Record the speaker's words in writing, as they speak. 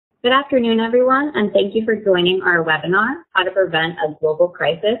Good afternoon, everyone, and thank you for joining our webinar, How to Prevent a Global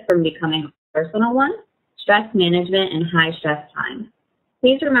Crisis from Becoming a Personal One, Stress Management in High Stress Times.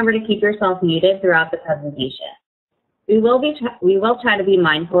 Please remember to keep yourself muted throughout the presentation. We will try to be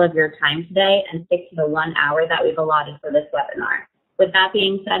mindful of your time today and stick to the 1 hour that we've allotted for this webinar. With that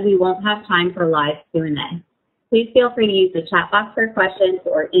being said, we won't have time for live Q&A. Please feel free to use the chat box for questions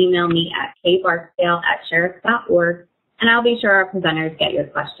or email me at kbarksdale@sheriff.org, and I'll be sure our presenters get your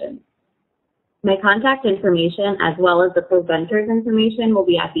questions. My contact information, as well as the presenters' information, will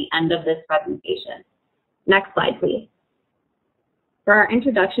be at the end of this presentation. Next slide, please. For our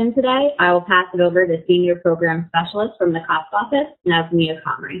introduction today, I will pass it over to Senior Program Specialist from the COPS Office, Mia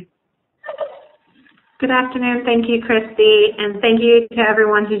Comrie. Good afternoon. Thank you, Christy, and thank you to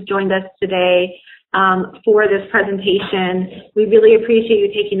everyone who's joined us today for this presentation. We really appreciate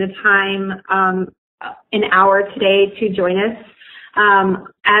you taking the time, an hour today to join us.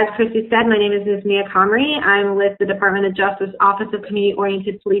 As Christy said, my name is Ms. Mia Comrie. I'm with the Department of Justice Office of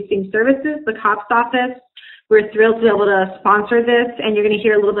Community-Oriented Policing Services, the COPS Office. We're thrilled to be able to sponsor this, and you're going to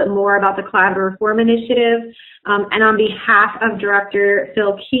hear a little bit more about the Collaborative Reform Initiative. And on behalf of Director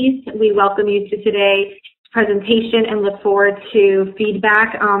Phil Keith, we welcome you to today's presentation and look forward to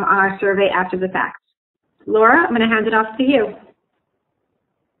feedback on our survey after the fact. Laura, I'm going to hand it off to you.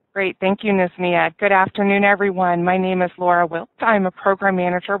 Great. Thank you, Ms. Mia. Good afternoon, everyone. My name is Laura Wilt. I'm a program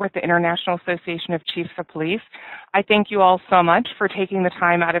manager with the International Association of Chiefs of Police. I thank you all so much for taking the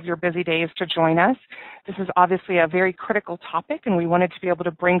time out of your busy days to join us. This is obviously a very critical topic, and we wanted to be able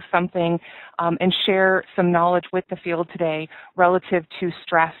to bring something and share some knowledge with the field today relative to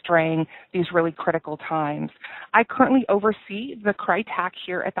stress during these really critical times. I currently oversee the CRI-TAC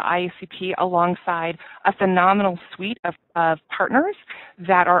here at the IACP alongside a phenomenal suite of partners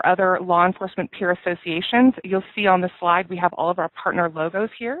that are other law enforcement peer associations. You'll see on the slide we have all of our partner logos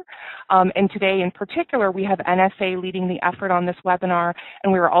here. And today in particular, we have NSA leading the effort on this webinar,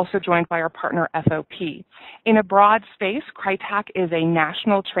 and we are also joined by our partner FOP. In a broad space, CRI-TAC is a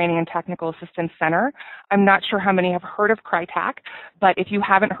national training and technical assistance center. I'm not sure how many have heard of CRI-TAC, but if you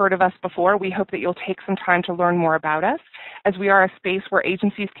haven't heard of us before, we hope that you'll take some time to learn more about us, as we are a space where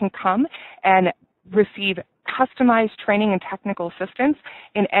agencies can come and receive customized training and technical assistance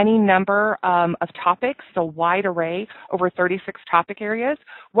in any number of topics, a wide array, over 36 topic areas.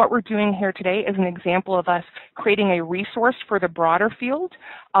 What we're doing here today is an example of us creating a resource for the broader field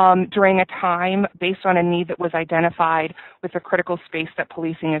during a time based on a need that was identified with the critical space that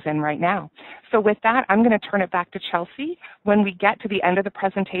policing is in right now. So with that, I'm going to turn it back to Chelsea. When we get to the end of the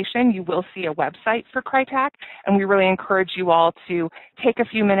presentation, you will see a website for CRI-TAC, and we really encourage you all to take a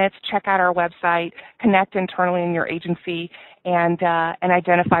few minutes, check out our website, connect internally in your agency, and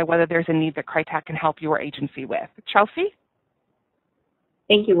identify whether there's a need that CRI-TAC can help your agency with. Chelsea?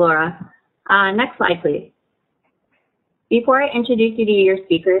 Thank you, Laura. Next slide, please. Before I introduce you to your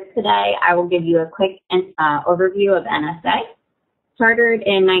speakers today, I will give you a quick overview of NSA. Chartered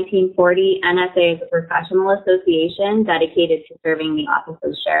in 1940, NSA is a professional association dedicated to serving the Office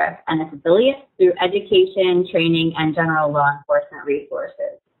of Sheriff and its affiliates through education, training, and general law enforcement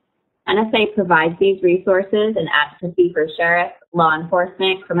resources. NSA provides these resources and advocacy for sheriffs, law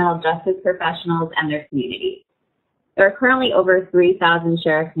enforcement, criminal justice professionals, and their communities. There are currently over 3,000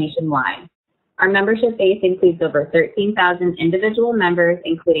 sheriffs nationwide. Our membership base includes over 13,000 individual members,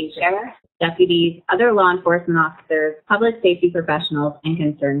 including sheriffs, deputies, other law enforcement officers, public safety professionals, and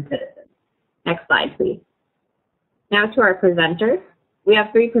concerned citizens. Next slide, please. Now to our presenters. We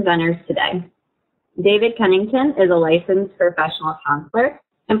have 3 presenters today. David Kennington is a licensed professional counselor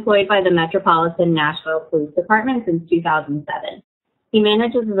employed by the Metropolitan Nashville Police Department since 2007. He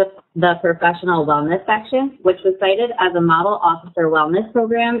manages the professional wellness section, which was cited as a model officer wellness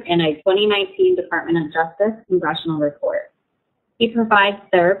program in a 2019 Department of Justice congressional report. He provides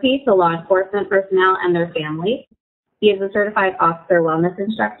therapy to law enforcement personnel and their families. He is a certified officer wellness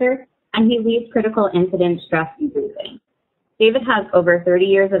instructor, and he leads critical incident stress debriefing. David has over 30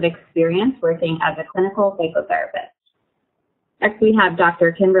 years of experience working as a clinical psychotherapist. Next, we have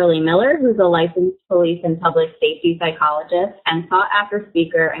Dr. Kimberly Miller, who's a licensed police and public safety psychologist and sought-after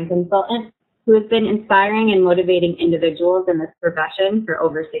speaker and consultant who has been inspiring and motivating individuals in this profession for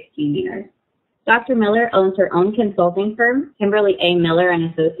over 16 years. Dr. Miller owns her own consulting firm, Kimberly A. Miller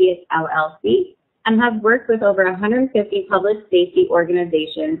and Associates, LLC, and has worked with over 150 public safety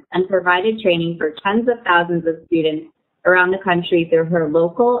organizations and provided training for tens of thousands of students around the country through her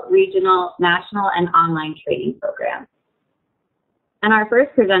local, regional, national, and online training programs. And our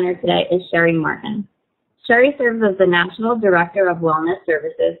first presenter today is Sherri Martin. Sherri serves as the National Director of Wellness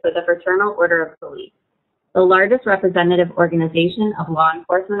Services for the Fraternal Order of Police. the largest representative organization of law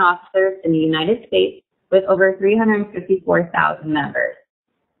enforcement officers in the United States with over 354,000 members.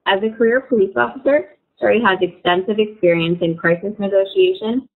 As a career police officer, Sherri has extensive experience in crisis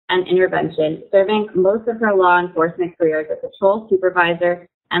negotiation and intervention, serving most of her law enforcement career as a patrol supervisor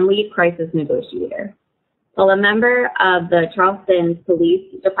and lead crisis negotiator. While a member of the Charleston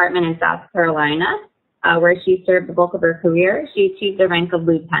Police Department in South Carolina, where she served the bulk of her career, she achieved the rank of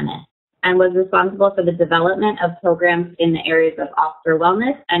lieutenant and was responsible for the development of programs in the areas of officer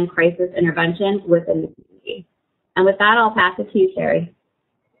wellness and crisis intervention within the community. And with that, I'll pass it to you, Sherri.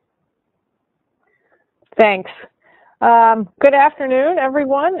 Thanks. Good afternoon,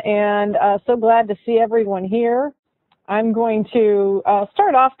 everyone, and so glad to see everyone here. I'm going to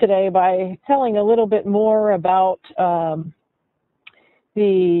start off today by telling a little bit more about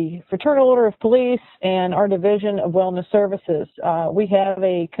the Fraternal Order of Police and our Division of Wellness Services. We have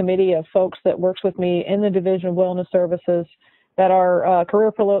a committee of folks that works with me in the Division of Wellness Services that are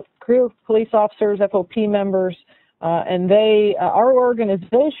career police officers, FOP members, and our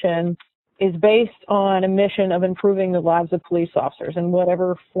organization is based on a mission of improving the lives of police officers in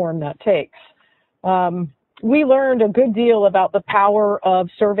whatever form that takes. We learned a good deal about the power of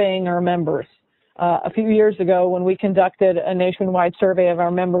surveying our members a few years ago when we conducted a nationwide survey of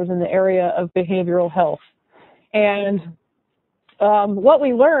our members in the area of behavioral health. And what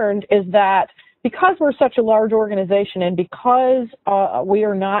we learned is that because we're such a large organization and because we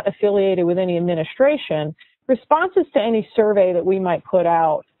are not affiliated with any administration, responses to any survey that we might put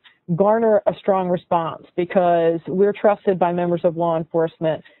out garner a strong response because we're trusted by members of law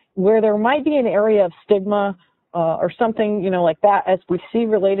enforcement. Where there might be an area of stigma or something, like that, as we see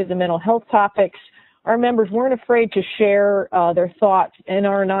related to mental health topics, our members weren't afraid to share their thoughts in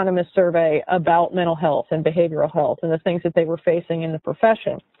our anonymous survey about mental health and behavioral health and the things that they were facing in the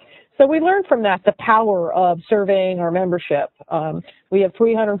profession. So we learned from that the power of surveying our membership. We have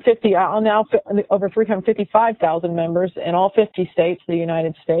now over 355,000 members in all 50 states of the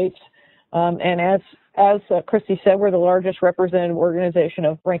United States. And as Christy said, we're the largest representative organization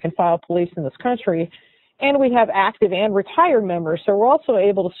of rank and file police in this country. And we have active and retired members. So we're also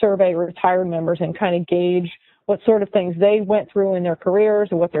able to survey retired members and kind of gauge what sort of things they went through in their careers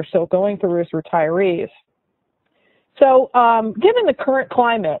and what they're still going through as retirees. So given the current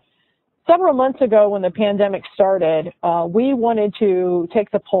climate, several months ago when the pandemic started, we wanted to take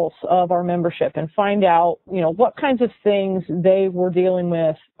the pulse of our membership and find out, what kinds of things they were dealing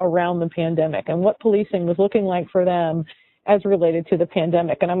with around the pandemic and what policing was looking like for them as related to the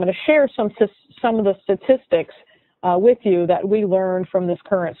pandemic. And I'm going to share some of the statistics with you that we learned from this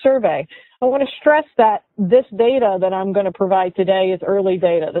current survey. I want to stress that this data that I'm going to provide today is early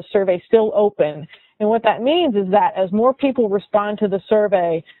data. The survey is still open. And what that means is that as more people respond to the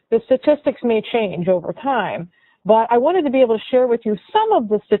survey, the statistics may change over time. But I wanted to be able to share with you some of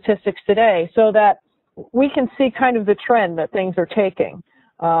the statistics today so that we can see kind of the trend that things are taking.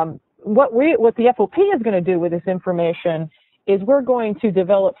 What the FOP is going to do with this information is we're going to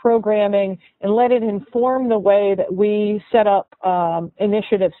develop programming and let it inform the way that we set up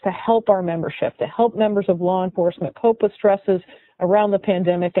initiatives to help our membership, to help members of law enforcement cope with stresses around the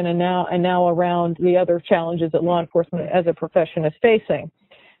pandemic and now around the other challenges that law enforcement as a profession is facing.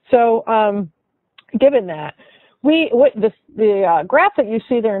 So given that, the graph that you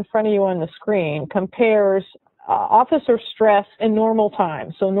see there in front of you on the screen compares officer stress in normal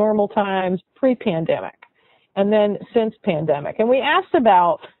times, so normal times pre-pandemic, and then since pandemic. And we asked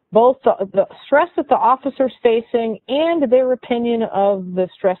about both the stress that the officer's facing and their opinion of the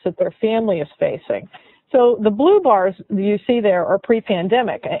stress that their family is facing. So the blue bars you see there are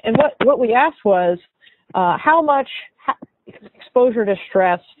pre-pandemic. And what we asked was, how much exposure to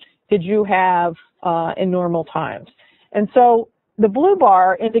stress did you have in normal times? And so the blue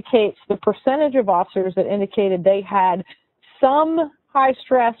bar indicates the percentage of officers that indicated they had some high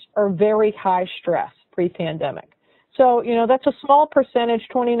stress or very high stress pre-pandemic. So, that's a small percentage,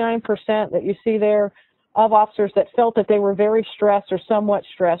 29% that you see there, of officers that felt that they were very stressed or somewhat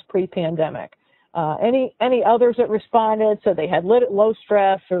stressed pre-pandemic. Any others that responded, so they had low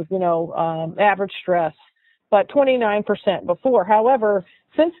stress or, average stress, but 29% before. However,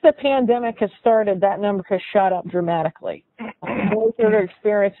 since the pandemic has started, that number has shot up dramatically. Those that are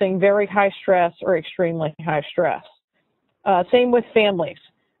experiencing very high stress or extremely high stress. Same with families.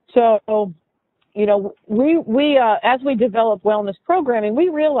 So, we as we develop wellness programming, we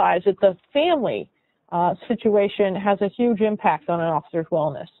realize that the family situation has a huge impact on an officer's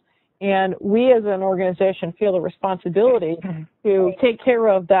wellness. And we as an organization feel a responsibility to take care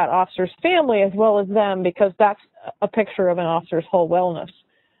of that officer's family as well as them, because that's a picture of an officer's whole wellness.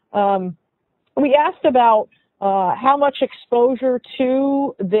 We asked about how much exposure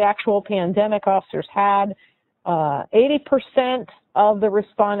to the actual pandemic officers had. 80% of the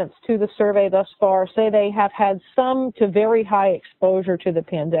respondents to the survey thus far say they have had some to very high exposure to the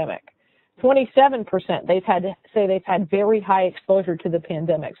pandemic. 27% say they've had very high exposure to the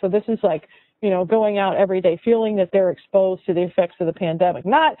pandemic. So this is like, you know, going out every day, feeling that they're exposed to the effects of the pandemic.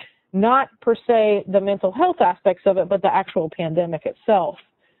 Not per se the mental health aspects of it, but the actual pandemic itself.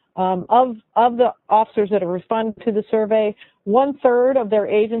 Of the officers that have responded to the survey, 1/3 of their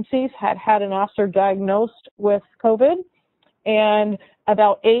agencies had an officer diagnosed with COVID, and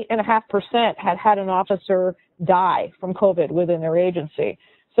about 8.5% had an officer die from COVID within their agency.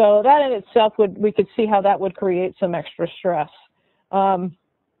 So that in itself we could see how that would create some extra stress.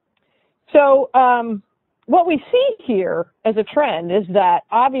 What we see here as a trend is that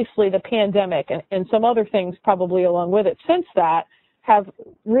obviously the pandemic and some other things probably along with it since that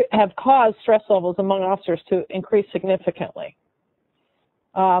have caused stress levels among officers to increase significantly.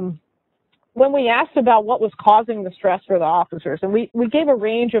 When we asked about what was causing the stress for the officers, and we gave a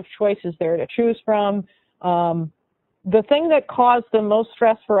range of choices there to choose from, the thing that caused the most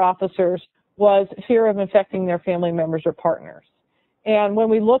stress for officers was fear of infecting their family members or partners. And when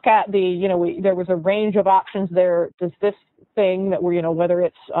we look at there was a range of options there. Does this thing that we're, whether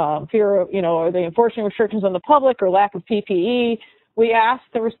it's fear of, are they enforcing restrictions on the public or lack of PPE? We asked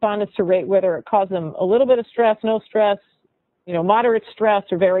the respondents to rate whether it caused them a little bit of stress, no stress, moderate stress,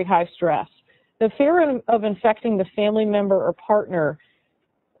 or very high stress. The fear of infecting the family member or partner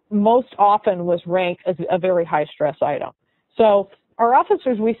most often was ranked as a very high stress item. So our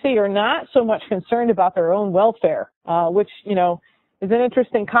officers we see are not so much concerned about their own welfare, which, is an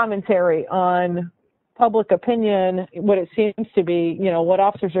interesting commentary on public opinion, what it seems to be, what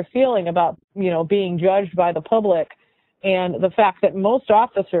officers are feeling about, being judged by the public, and the fact that most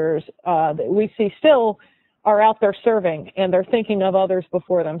officers that we see still are out there serving and they're thinking of others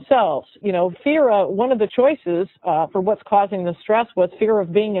before themselves. Fear, one of the choices for what's causing the stress was fear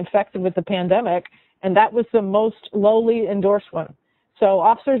of being infected with the pandemic, and that was the most lowly endorsed one. So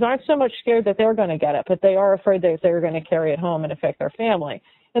officers aren't so much scared that they're going to get it, but they are afraid that they're going to carry it home and affect their family.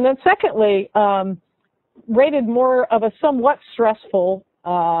 And then secondly, rated more of a somewhat stressful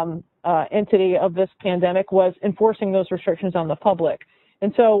entity of this pandemic was enforcing those restrictions on the public.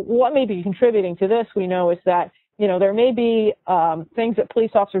 And so what may be contributing to this, we know, is that, there may be things that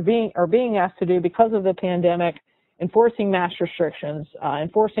police officers are being asked to do because of the pandemic, enforcing mask restrictions,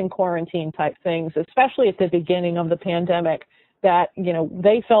 enforcing quarantine type things, especially at the beginning of the pandemic, that,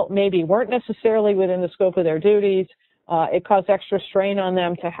 they felt maybe weren't necessarily within the scope of their duties. It caused extra strain on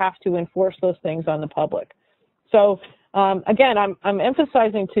them to have to enforce those things on the public. So again, I'm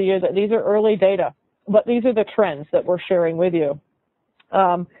emphasizing to you that these are early data, but these are the trends that we're sharing with you.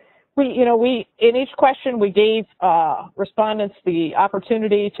 We in each question we gave respondents the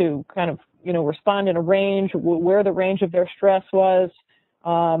opportunity to kind of respond in a range where the range of their stress was.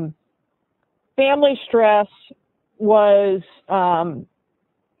 Family stress was very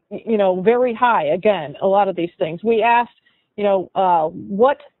high. Again, a lot of these things we asked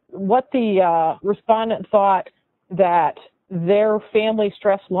what the respondent thought that their family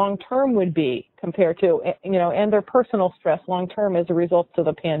stress long-term would be compared to, and their personal stress long-term as a result of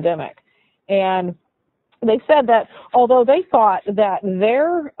the pandemic. And they said that although they thought that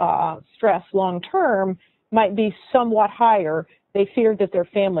their stress long-term might be somewhat higher, they feared that their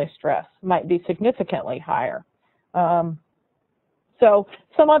family stress might be significantly higher. So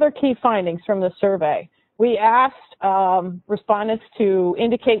some other key findings from the survey. We asked respondents to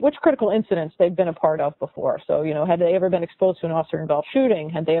indicate which critical incidents they've been a part of before. So, had they ever been exposed to an officer-involved shooting?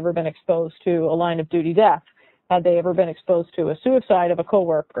 Had they ever been exposed to a line-of-duty death? Had they ever been exposed to a suicide of a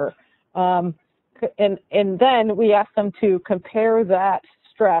coworker? And then we asked them to compare that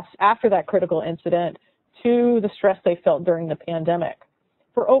stress after that critical incident to the stress they felt during the pandemic.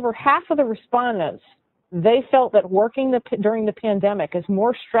 For over half of the respondents, they felt that working during the pandemic is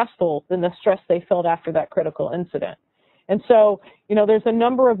more stressful than the stress they felt after that critical incident. And so, there's a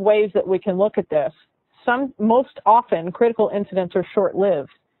number of ways that we can look at this. Most often, critical incidents are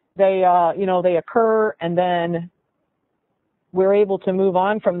short-lived. They occur, and then we're able to move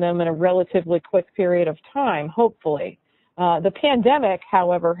on from them in a relatively quick period of time, hopefully. The pandemic,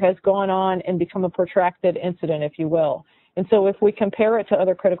 however, has gone on and become a protracted incident, if you will. And so if we compare it to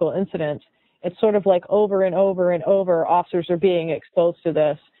other critical incidents, it's sort of like over and over and over, officers are being exposed to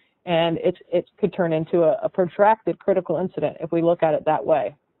this, and it could turn into a protracted critical incident if we look at it that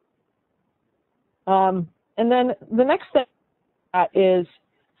way. And then the next thing is,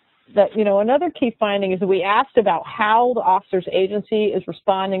 another key finding is that we asked about how the officer's agency is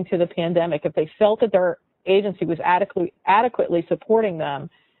responding to the pandemic, if they felt that their agency was adequately supporting them.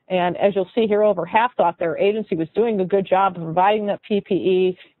 And as you'll see here, over half thought their agency was doing a good job of providing that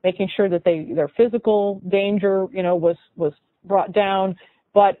PPE, making sure that their physical danger, was brought down.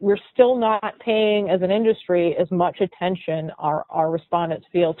 But we're still not paying, as an industry, as much attention, our respondents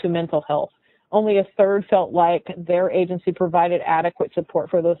feel, to mental health. Only a third felt like their agency provided adequate support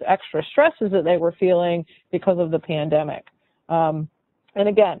for those extra stresses that they were feeling because of the pandemic. And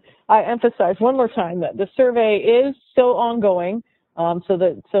again, I emphasize one more time that the survey is still ongoing, so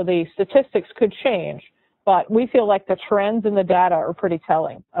the statistics could change, but we feel like the trends in the data are pretty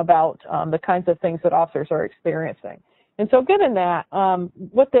telling about the kinds of things that officers are experiencing. And so given that,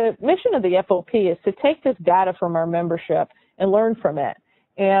 what the mission of the FOP is to take this data from our membership and learn from it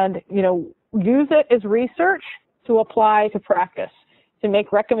and, use it as research to apply to practice, to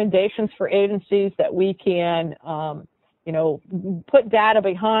make recommendations for agencies that we can, put data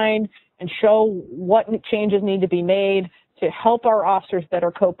behind and show what changes need to be made to help our officers better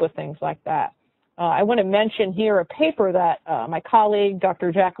cope with things like that. I want to mention here a paper that my colleague,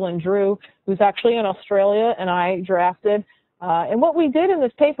 Dr. Jacqueline Drew, who's actually in Australia, and I drafted. And what we did in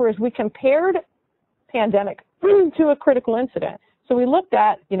this paper is we compared pandemic to a critical incident. So we looked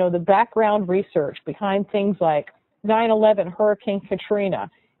at, the background research behind things like 9/11, Hurricane Katrina,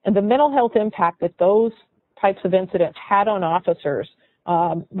 and the mental health impact that those types of incidents had on officers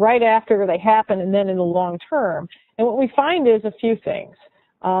right after they happened and then in the long term. And what we find is a few things.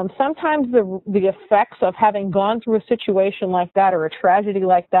 Sometimes the effects of having gone through a situation like that or a tragedy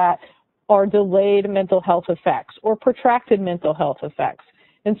like that are delayed mental health effects or protracted mental health effects.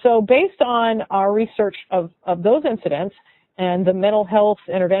 And so based on our research of those incidents and the mental health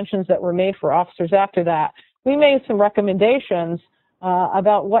interventions that were made for officers after that, we made some recommendations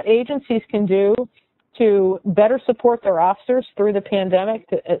about what agencies can do to better support their officers through the pandemic,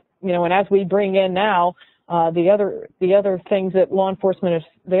 and as we bring in now the other things that law enforcement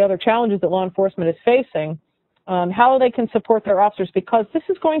the other challenges that law enforcement is facing, how they can support their officers, because this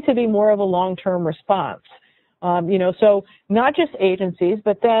is going to be more of a long-term response. So not just agencies,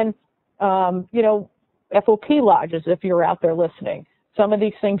 but then, FOP lodges, if you're out there listening. Some of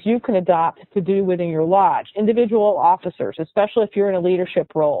these things you can adopt to do within your lodge. Individual officers, especially if you're in a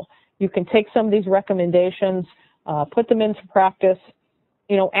leadership role, you can take some of these recommendations, put them into practice.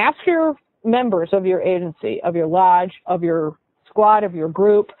 Ask your members of your agency, of your lodge, of your squad, of your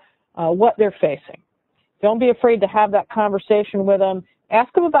group, what they're facing. Don't be afraid to have that conversation with them.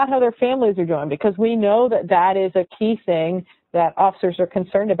 Ask them about how their families are doing, because we know that that is a key thing that officers are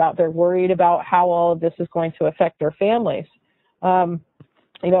concerned about. They're worried about how all of this is going to affect their families.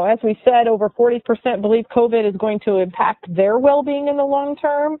 As we said, over 40% believe COVID is going to impact their well-being in the long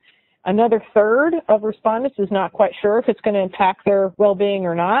term. Another third of respondents is not quite sure if it's going to impact their well-being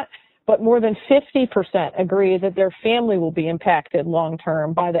or not, but more than 50% agree that their family will be impacted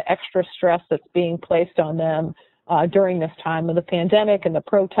long-term by the extra stress that's being placed on them during this time of the pandemic and the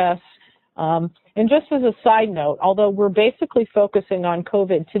protests. And just as a side note, although we're basically focusing on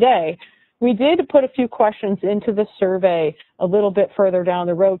COVID today, we did put a few questions into the survey a little bit further down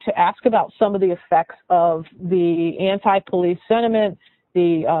the road to ask about some of the effects of the anti-police sentiment,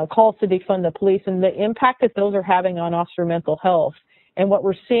 the calls to defund the police, and the impact that those are having on officer mental health. And what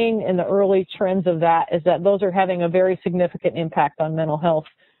we're seeing in the early trends of that is that those are having a very significant impact on mental health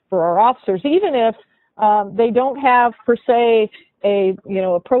for our officers, even if they don't have, per se, a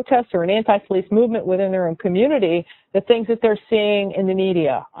protest or an anti-police movement within their own community. The things that they're seeing in the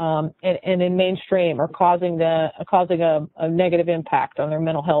media and in mainstream are causing a negative impact on their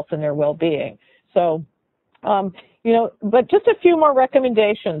mental health and their well-being. So, but just a few more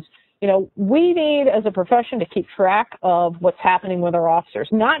recommendations. We need, as a profession, to keep track of what's happening with our officers.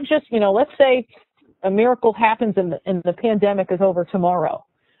 Not just, let's say a miracle happens and the pandemic is over tomorrow.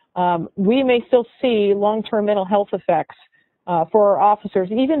 We may still see long-term mental health effects for our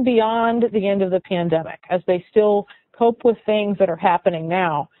officers even beyond the end of the pandemic, as they still cope with things that are happening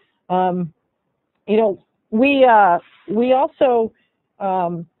now. We also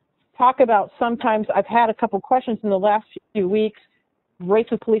talk about, sometimes I've had a couple questions in the last few weeks.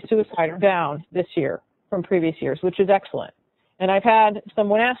 Rates of police suicide are down this year from previous years, which is excellent. And I've had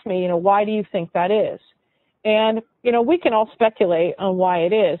someone ask me, why do you think that is? And, we can all speculate on why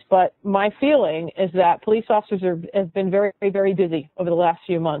it is, but my feeling is that police officers have been very, very busy over the last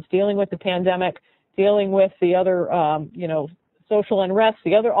few months, dealing with the pandemic, dealing with the other, social unrest,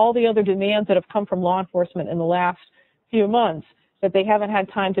 all the other demands that have come from law enforcement in the last few months, that they haven't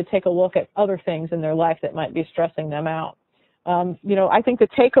had time to take a look at other things in their life that might be stressing them out. You know, I think the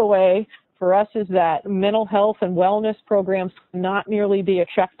takeaway for us is that mental health and wellness programs cannot merely be a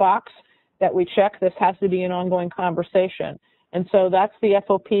checkbox that we check. This has to be an ongoing conversation. And so that's the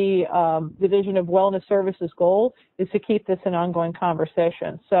FOP Division of Wellness Services goal, is to keep this an ongoing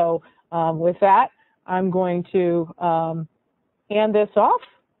conversation. So with that, I'm going to hand this off.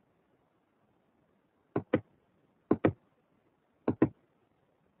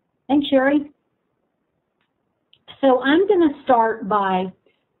 Thanks, Sherri. So I'm going to start by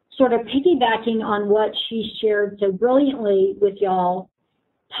sort of piggybacking on what she shared so brilliantly with y'all,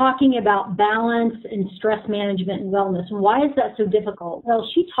 talking about balance and stress management and wellness. And why is that so difficult? Well,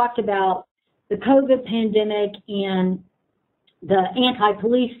 she talked about the COVID pandemic and the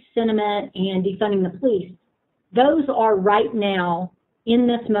anti-police sentiment and defunding the police. Those are right now, in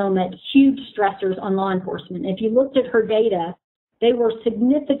this moment, huge stressors on law enforcement. If you looked at her data, they were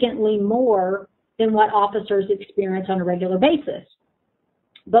significantly more than what officers experience on a regular basis.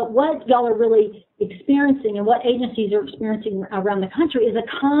 But what y'all are really experiencing and what agencies are experiencing around the country is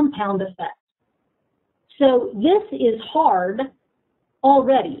a compound effect. So this is hard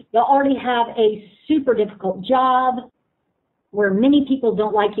already. Y'all already have a super difficult job where many people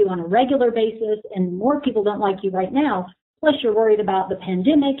don't like you on a regular basis and more people don't like you right now. Plus you're worried about the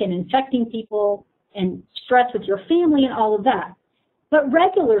pandemic and infecting people and stress with your family and all of that. But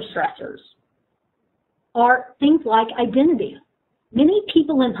regular stressors are things like identity. Many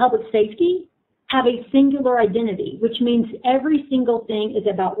people in public safety have a singular identity, which means every single thing is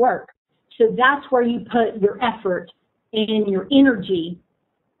about work. So that's where you put your effort and your energy.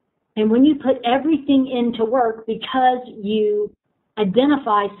 And when you put everything into work because you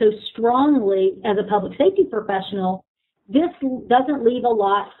identify so strongly as a public safety professional, this doesn't leave a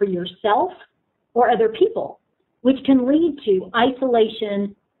lot for yourself or other people, which can lead to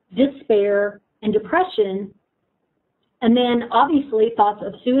isolation, despair, and depression. And then obviously thoughts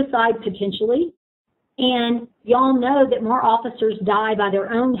of suicide potentially. And y'all know that more officers die by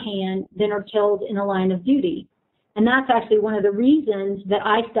their own hand than are killed in a line of duty. And that's actually one of the reasons that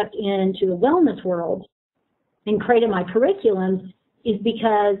I stepped into the wellness world and created my curriculums, is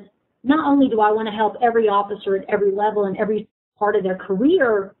because not only do I want to help every officer at every level and every part of their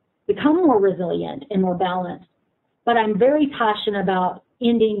career become more resilient and more balanced, but I'm very passionate about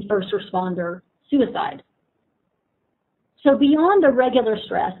ending first responder suicide. So beyond the regular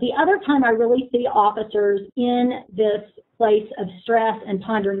stress, the other time I really see officers in this place of stress and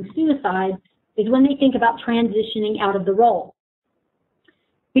pondering suicide is when they think about transitioning out of the role.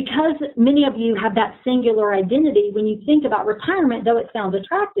 Because many of you have that singular identity, when you think about retirement, though it sounds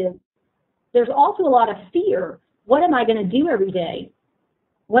attractive, there's also a lot of fear. What am I going to do every day?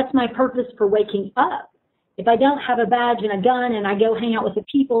 What's my purpose for waking up? If I don't have a badge and a gun and I go hang out with the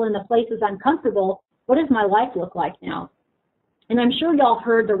people in the places I'm comfortable, what does my life look like now? And I'm sure y'all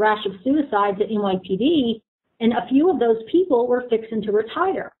heard the rash of suicides at NYPD, and a few of those people were fixing to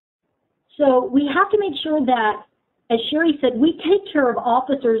retire. So we have to make sure that, as Sherri said, we take care of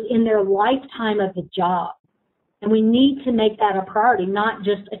officers in their lifetime of the job. And we need to make that a priority, not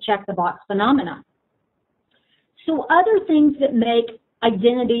just a check-the-box phenomenon. So other things that make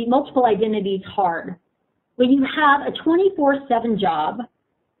identity, multiple identities hard. When you have a 24/7 job,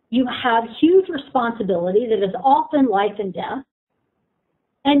 you have huge responsibility that is often life and death.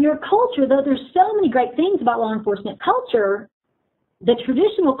 And your culture, though there's so many great things about law enforcement culture, the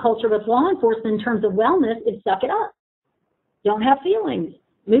traditional culture with law enforcement in terms of wellness is suck it up. Don't have feelings.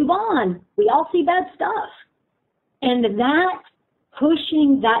 Move on. We all see bad stuff. And that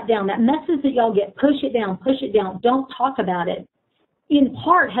pushing that down, that message that y'all get, push it down, don't talk about it, in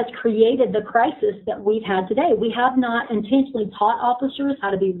part has created the crisis that we've had today. We have not intentionally taught officers how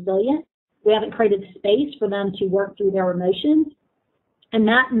to be resilient. We haven't created space for them to work through their emotions. And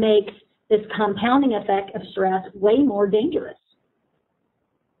that makes this compounding effect of stress way more dangerous.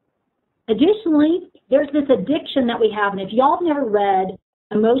 Additionally, there's this addiction that we have, and if y'all have never read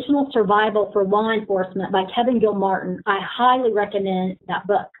Emotional Survival for Law Enforcement by Kevin Gilmartin, I highly recommend that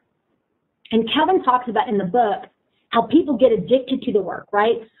book. And Kevin talks about in the book how people get addicted to the work,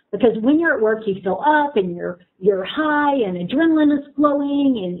 right? Because when you're at work, you feel up and you're high and adrenaline is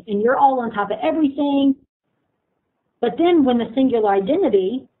flowing and you're all on top of everything. But then when the singular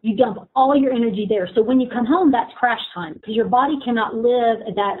identity, you dump all your energy there. So when you come home, that's crash time because your body cannot live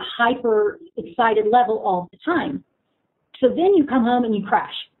at that hyper excited level all the time. So then you come home and you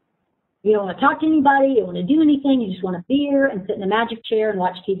crash. You don't want to talk to anybody, you don't want to do anything, you just want a beer and sit in a magic chair and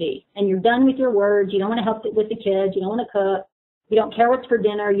watch TV. And you're done with your words, you don't want to help with the kids, you don't want to cook, you don't care what's for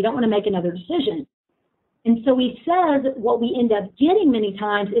dinner, you don't want to make another decision. And so he says what we end up getting many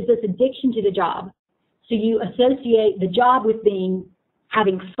times is this addiction to the job. So you associate the job with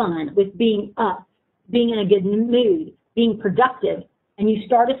having fun, with being up, being in a good mood, being productive, and you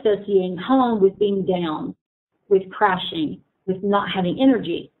start associating home with being down, with crashing, with not having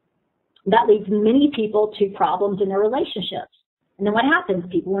energy. That leads many people to problems in their relationships. And then what happens?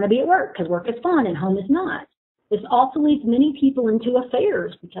 People want to be at work because work is fun and home is not. This also leads many people into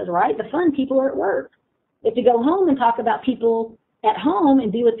affairs because, right, the fun people are at work. If you go home and talk about people at home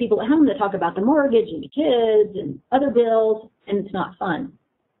and be with people at home that talk about the mortgage and the kids and other bills, and it's not fun.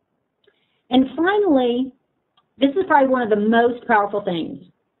 And finally, this is probably one of the most powerful things.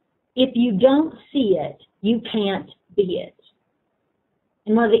 If you don't see it, you can't be it.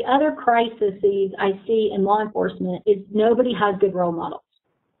 And one of the other crises I see in law enforcement is nobody has good role models.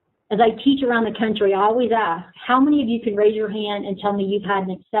 As I teach around the country, I always ask, how many of you can raise your hand and tell me you've had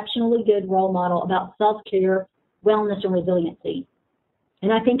an exceptionally good role model about self-care, wellness, and resiliency?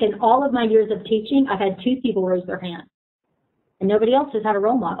 And I think in all of my years of teaching, I've had 2 people raise their hand. And nobody else has had a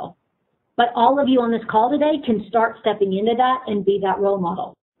role model. But all of you on this call today can start stepping into that and be that role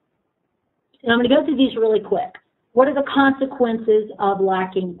model. And I'm going to go through these really quick. What are the consequences of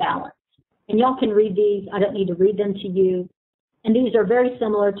lacking balance? And y'all can read these. I don't need to read them to you. And these are very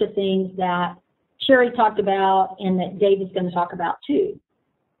similar to things that Sherri talked about and that Dave is going to talk about too.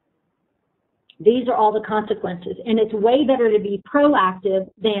 These are all the consequences. And it's way better to be proactive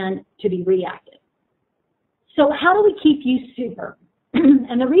than to be reactive. So how do we keep you super?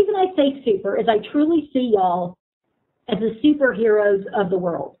 And the reason I say super is I truly see y'all as the superheroes of the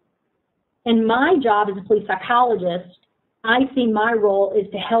world. And my job as a police psychologist, I see my role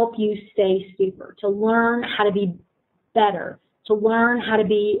is to help you stay super, to learn how to be better, to learn how to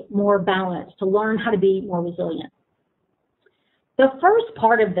be more balanced, to learn how to be more resilient. The first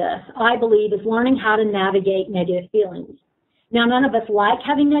part of this, I believe, is learning how to navigate negative feelings. Now, none of us like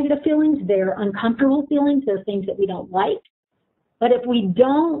having negative feelings. They're uncomfortable feelings. They're things that we don't like. But if we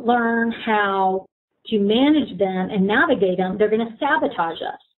don't learn how to manage them and navigate them, they're going to sabotage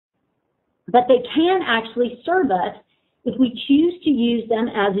us. But they can actually serve us if we choose to use them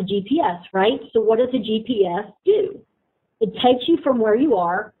as a GPS, right? So what does a GPS do? It takes you from where you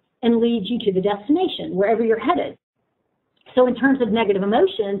are and leads you to the destination, wherever you're headed. So in terms of negative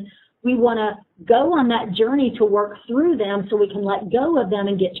emotions, we want to go on that journey to work through them so we can let go of them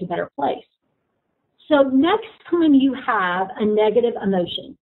and get to a better place. So next time you have a negative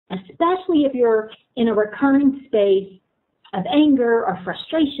emotion, especially if you're in a recurring space of anger or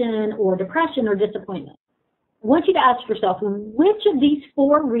frustration or depression or disappointment, I want you to ask yourself, which of these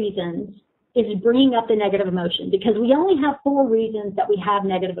 4 reasons is bringing up the negative emotion? Because we only have 4 reasons that we have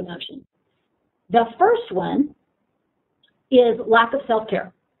negative emotion. The first one is lack of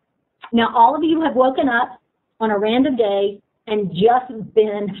self-care. Now, all of you have woken up on a random day and just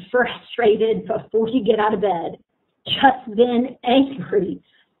been frustrated before you get out of bed, just been angry,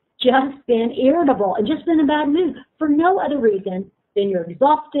 just been irritable, and just been in a bad mood for no other reason than you're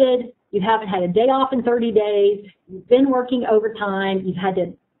exhausted, you haven't had a day off in 30 days, you've been working overtime, you've had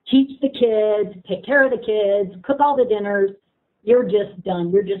to teach the kids, take care of the kids, cook all the dinners, you're just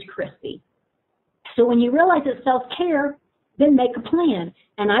done, you're just crispy. So when you realize it's self-care, then make a plan.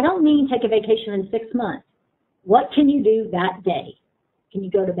 And I don't mean take a vacation in 6 months. What can you do that day? Can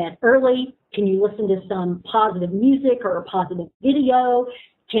you go to bed early? Can you listen to some positive music or a positive video?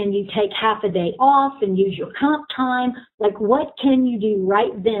 Can you take half a day off and use your comp time? Like, what can you do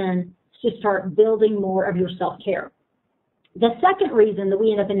right then to start building more of your self-care? The second reason that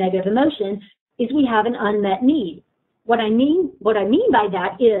we end up in negative emotion is we have an unmet need. What I mean by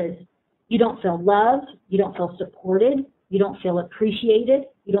that is you don't feel loved, you don't feel supported, you don't feel appreciated,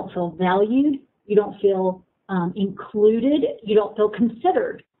 you don't feel valued, you don't feel included, you don't feel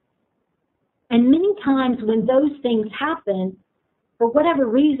considered. And many times when those things happen, for whatever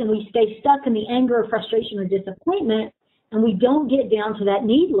reason, we stay stuck in the anger or frustration or disappointment, and we don't get down to that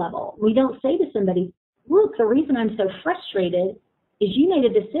need level. We don't say to somebody, look, the reason I'm so frustrated is you made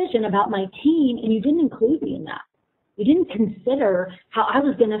a decision about my team and you didn't include me in that. You didn't consider how I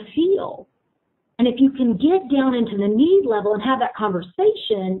was going to feel. And if you can get down into the need level and have that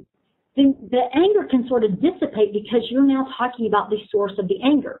conversation, then the anger can sort of dissipate because you're now talking about the source of the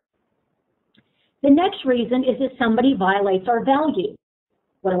anger. The next reason is that somebody violates our value.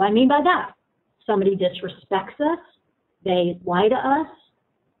 What do I mean by that? Somebody disrespects us, they lie to us,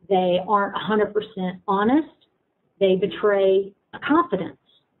 they aren't 100% honest, they betray a confidence.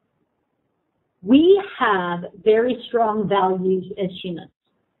 We have very strong values as humans,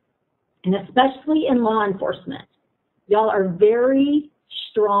 and especially in law enforcement. Y'all are very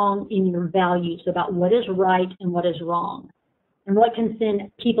strong in your values about what is right and what is wrong. and what can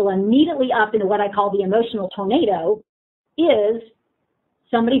send people immediately up into what I call the emotional tornado is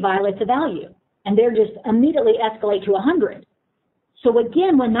somebody violates a value, and they're just immediately escalate to 100. So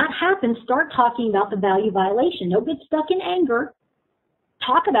again, when that happens, start talking about the value violation. Don't get stuck in anger.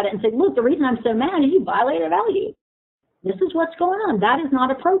 Talk about it and say, look, the reason I'm so mad is you violated a value. This is what's going on. That is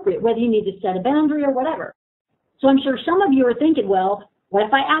not appropriate, whether you need to set a boundary or whatever. So I'm sure some of you are thinking, well, what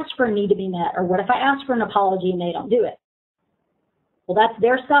if I ask for a need to be met? Or what if I ask for an apology and they don't do it? Well, that's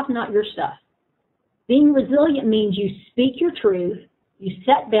their stuff, not your stuff. Being resilient means you speak your truth, you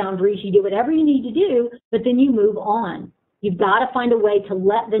set boundaries, you do whatever you need to do, but then you move on. You've got to find a way to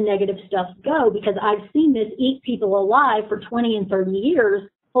let the negative stuff go, because I've seen this eat people alive for 20 and 30 years,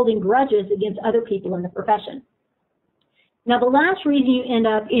 holding grudges against other people in the profession. Now, the last reason you end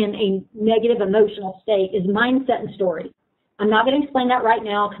up in a negative emotional state is mindset and story. I'm not going to explain that right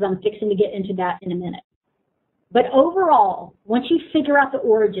now because I'm fixing to get into that in a minute. But overall, once you figure out the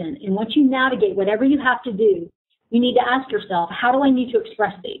origin and once you navigate whatever you have to do, you need to ask yourself, how do I need to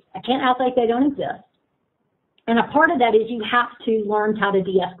express these? I can't act like they don't exist. And a part of that is you have to learn how to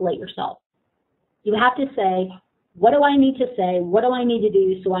de-escalate yourself. You have to say, what do I need to say? What do I need to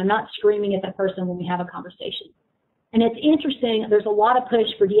do so I'm not screaming at the person when we have a conversation? And it's interesting, there's a lot of push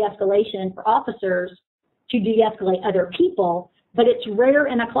for de-escalation for officers to de-escalate other people, but it's rare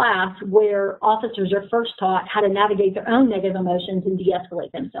in a class where officers are first taught how to navigate their own negative emotions and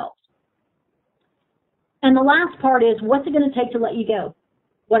de-escalate themselves. And the last part is, what's it going to take to let you go?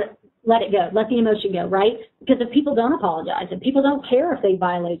 Let it go. Let the emotion go, right? Because if people don't apologize, if people don't care if they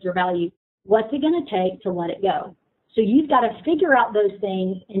violate your value, what's it going to take to let it go? So you've got to figure out those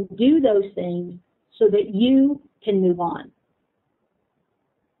things and do those things so that you can move on.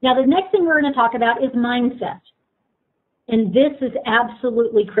 Now, the next thing we're going to talk about is mindset. And this is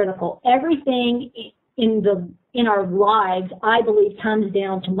absolutely critical. Everything in our lives, I believe, comes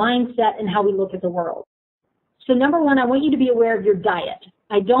down to mindset and how we look at the world. So number one, I want you to be aware of your diet.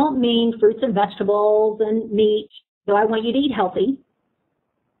 I don't mean fruits and vegetables and meat, though I want you to eat healthy.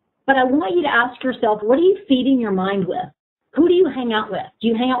 But I want you to ask yourself, what are you feeding your mind with? Who do you hang out with? Do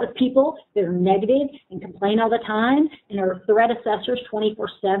you hang out with people that are negative and complain all the time and are threat assessors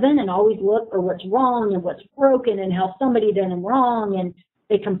 24/7 and always look for what's wrong and what's broken and how somebody did them wrong, and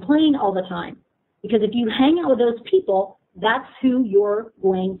they complain all the time? Because if you hang out with those people, that's who you're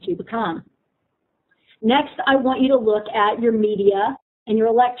going to become. Next, I want you to look at your media and your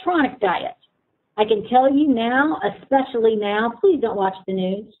electronic diet. I can tell you now, especially now, please don't watch the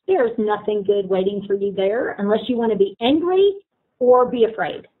news. There's nothing good waiting for you there unless you want to be angry or be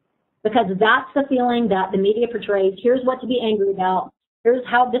afraid, because that's the feeling that the media portrays. Here's what to be angry about. Here's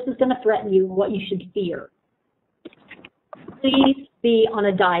how this is going to threaten you, what you should fear. Please be on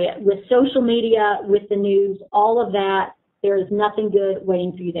a diet with social media, with the news, all of that. There is nothing good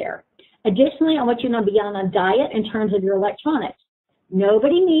waiting for you there. Additionally, I want you to be on a diet in terms of your electronics.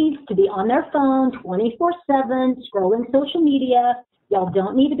 Nobody needs to be on their phone 24/7 scrolling social media. Y'all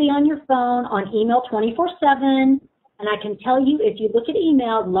don't need to be on your phone, on email 24/7. And I can tell you, if you look at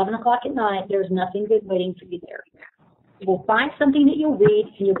email at 11 o'clock at night, there's nothing good waiting for you there. You'll find something that you'll read,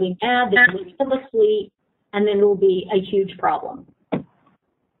 and you'll be mad that you fell asleep, and then it will be a huge problem.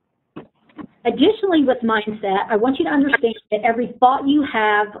 Additionally, with mindset, I want you to understand that every thought you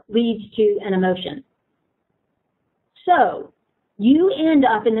have leads to an emotion. So you end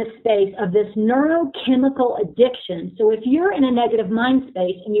up in this space of this neurochemical addiction. So if you're in a negative mind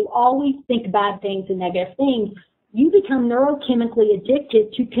space and you always think bad things and negative things, you become neurochemically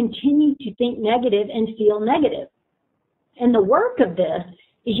addicted to continue to think negative and feel negative. And the work of this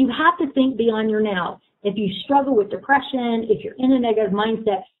is you have to think beyond your now. If you struggle with depression, if you're in a negative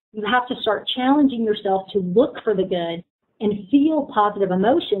mindset, you have to start challenging yourself to look for the good and feel positive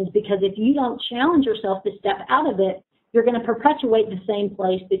emotions, because if you don't challenge yourself to step out of it, you're going to perpetuate the same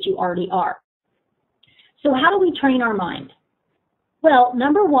place that you already are. So how do we train our mind? Well,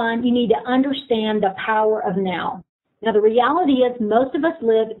 number one, you need to understand the power of now. Now, the reality is most of us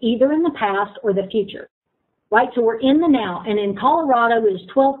live either in the past or the future, right? So we're in the now, and in Colorado it is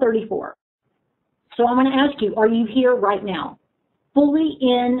 12:34. So I'm going to ask you, are you here right now, fully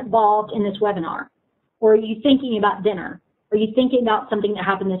involved in this webinar? Or are you thinking about dinner? Are you thinking about something that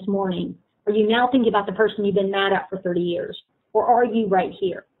happened this morning? Are you now thinking about the person you've been mad at for 30 years? Or are you right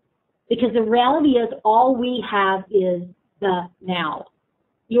here? Because the reality is all we have is the now.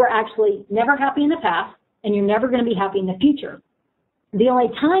 You are actually never happy in the past, and you're never going to be happy in the future. The only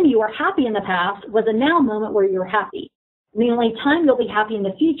time you were happy in the past was a now moment where you're happy. And the only time you'll be happy in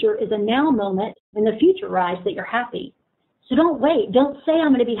the future is a now moment when the future arrives that you're happy. So don't wait. Don't say I'm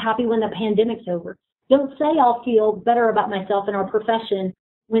going to be happy when the pandemic's over. Don't say I'll feel better about myself in our profession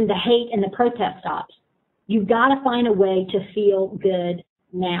when the hate and the protest stops. You've got to find a way to feel good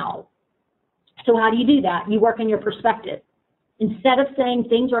now. So how do you do that? You work on your perspective. Instead of saying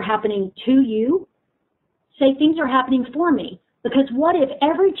things are happening to you, say things are happening for me. Because what if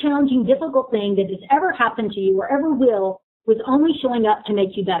every challenging, difficult thing that has ever happened to you or ever will was only showing up to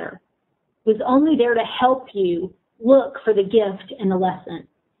make you better, was only there to help you look for the gift and the lesson?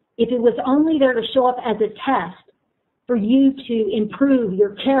 If it was only there to show up as a test for you to improve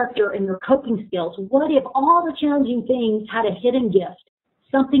your character and your coping skills, what if all the challenging things had a hidden gift,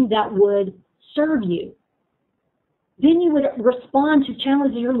 something that would serve you? Then you would respond to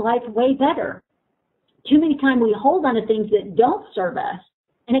challenges in your life way better. Too many times we hold on to things that don't serve us,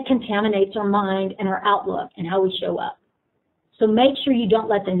 and it contaminates our mind and our outlook and how we show up. So make sure you don't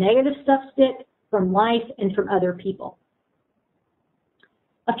let the negative stuff stick from life and from other people.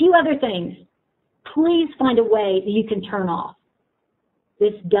 A few other things. Please find a way that you can turn off.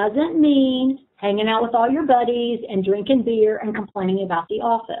 This doesn't mean hanging out with all your buddies and drinking beer and complaining about the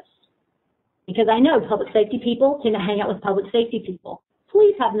office. Because I know public safety people tend to hang out with public safety people.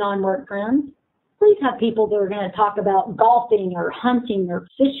 Please have non-work friends. Please have people that are going to talk about golfing or hunting or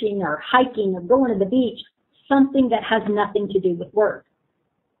fishing or hiking or going to the beach, something that has nothing to do with work.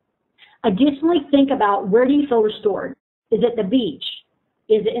 Additionally, think about, where do you feel restored? Is it the beach?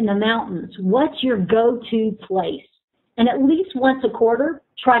 Is it in the mountains? What's your go-to place? And at least once a quarter,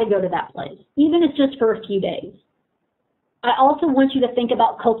 try to go to that place, even if it's just for a few days. I also want you to think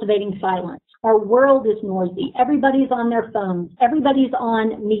about cultivating silence. Our world is noisy. Everybody's on their phones. Everybody's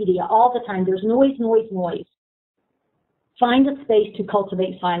on media all the time. There's noise, noise, noise. Find a space to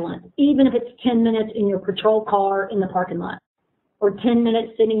cultivate silence, even if it's 10 minutes in your patrol car in the parking lot, or 10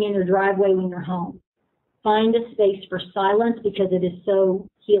 minutes sitting in your driveway when you're home. Find a space for silence because it is so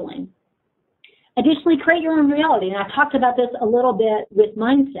healing. Additionally, create your own reality. And I talked about this a little bit with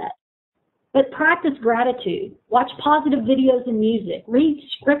mindset. But practice gratitude. Watch positive videos and music. Read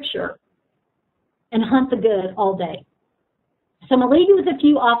scripture. And hunt the good all day. So I'm going to leave you with a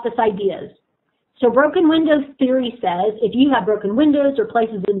few office ideas. So broken windows theory says if you have broken windows or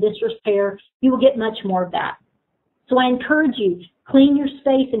places in disrepair, you will get much more of that. So I encourage you, clean your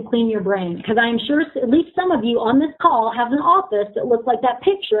space and clean your brain, because I am sure at least some of you on this call have an office that looks like that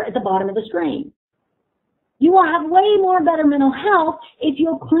picture at the bottom of the screen. You will have way more better mental health if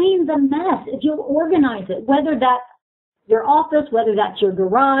you'll clean the mess, if you'll organize it, whether that's your office, whether that's your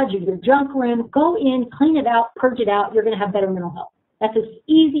garage or your junk room. Go in, clean it out, purge it out. You're going to have better mental health. That's an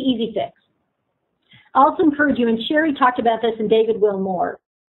easy, easy fix. I also encourage you, and Sherri talked about this and David will more,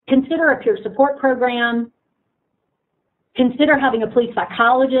 consider a peer support program. Consider having a police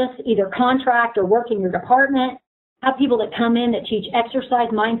psychologist, either contract or work in your department. Have people that come in that teach exercise,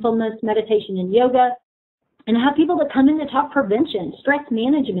 mindfulness, meditation, and yoga. And have people that come in that talk prevention, stress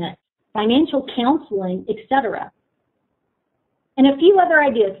management, financial counseling, etc. And a few other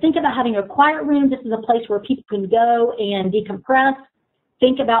ideas. Think about having a quiet room. This is a place where people can go and decompress.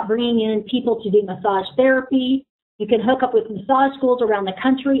 Think about bringing in people to do massage therapy. You can hook up with massage schools around the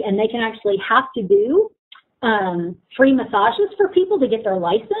country, and they can actually have to do free massages for people to get their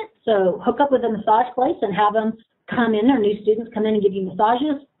license. So hook up with a massage place and have them come in, their new students come in and give you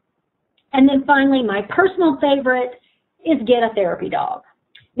massages. And then finally, my personal favorite is get a therapy dog.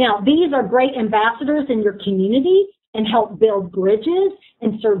 Now, these are great ambassadors in your community and help build bridges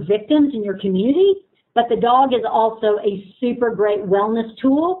and serve victims in your community. But the dog is also a super great wellness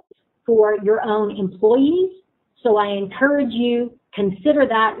tool for your own employees. So I encourage you, consider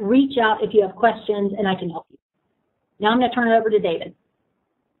that, reach out if you have questions, and I can help you. Now I'm going to turn it over to David.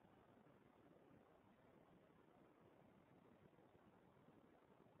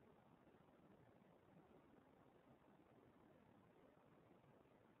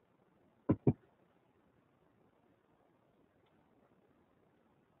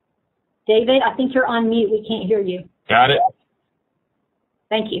 David, I think you're on mute. We can't hear you. Got it.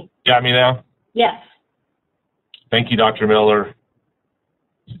 Thank you. Got me now? Yes. Thank you, Dr. Miller.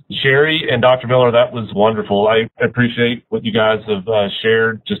 Sherri and Dr. Miller, that was wonderful. I appreciate what you guys have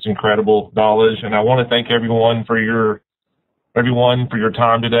shared, just incredible knowledge. And I want to thank everyone for your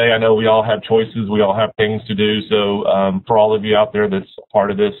time today. I know we all have choices. We all have things to do. So for all of you out there that's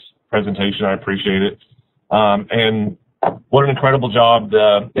part of this presentation, I appreciate it. And what an incredible job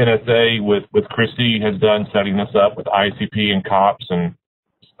the NSA with Christy has done setting this up with IACP and COPS and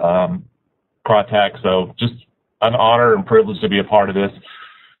CRI-TAC. So just an honor and privilege to be a part of this.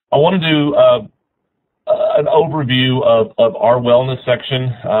 I want to do an overview of our wellness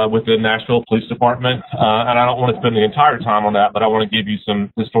section within Nashville Police Department. And I don't want to spend the entire time on that, but I want to give you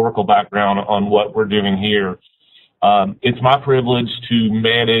some historical background on what we're doing here. It's my privilege to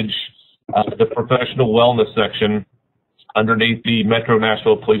manage the professional wellness section underneath the Metro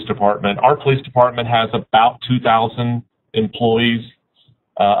Nashville Police Department. Our police department has about 2,000 employees.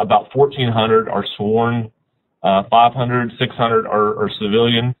 About 1,400 are sworn, 500, 600 are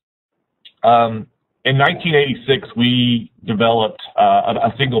civilian. In 1986, we developed,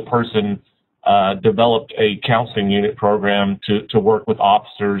 a single person developed a counseling unit program to work with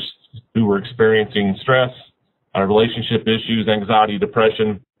officers who were experiencing stress, relationship issues, anxiety,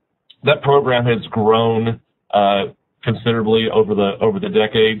 depression. That program has grown considerably over the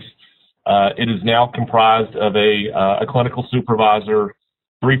decades. It is now comprised of a clinical supervisor,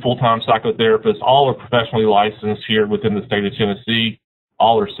 3 full-time psychotherapists. All are professionally licensed here within the state of Tennessee.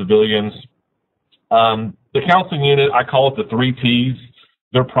 All are civilians. The counseling unit, I call it the 3 T's.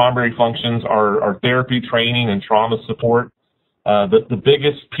 Their primary functions are therapy, training, and trauma support. The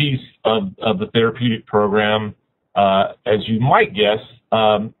biggest piece of the therapeutic program, as you might guess,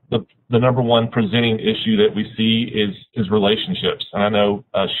 the number one presenting issue that we see is relationships. And I know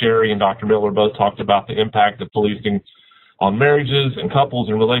Sherri and Dr. Miller both talked about the impact of policing on marriages and couples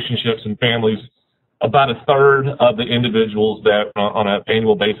and relationships and families. About 1/3 of the individuals that on an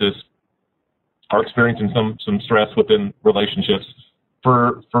annual basis are experiencing some stress within relationships.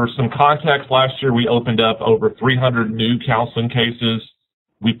 For some context, last year we opened up over 300 new counseling cases.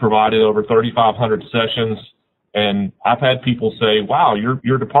 We provided over 3,500 sessions. And I've had people say, wow,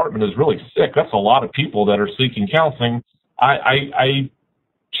 your department is really sick. That's a lot of people that are seeking counseling. I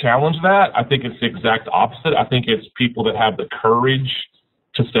challenge that. I think it's the exact opposite. I think it's people that have the courage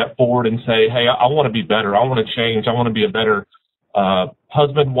to step forward and say, hey, I want to be better. I want to change. I want to be a better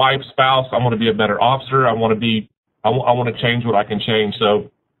husband, wife, spouse. I want to be a better officer. I want to change what I can change.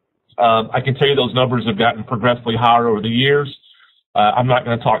 So I can tell you those numbers have gotten progressively higher over the years. I'm not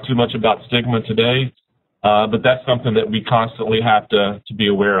going to talk too much about stigma today. But that's something that we constantly have to be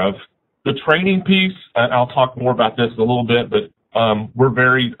aware of. The training piece, and I'll talk more about this in a little bit, but we're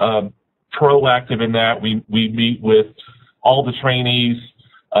very proactive in that. We meet with all the trainees,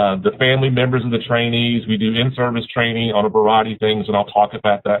 the family members of the trainees. We do in-service training on a variety of things, and I'll talk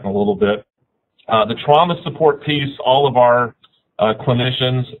about that in a little bit. The trauma support piece, all of our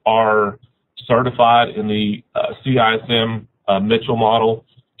clinicians are certified in the CISM Mitchell model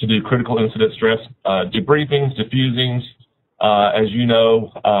to do critical incident stress debriefings, diffusings. As you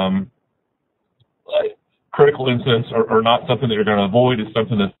know, critical incidents are not something that you're going to avoid. It's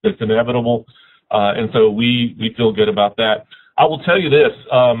something that's inevitable. And so we feel good about that. I will tell you this.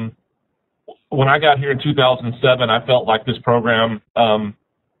 When I got here in 2007, I felt like this program, it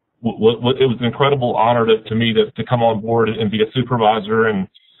was an incredible honor to me to come on board and be a supervisor and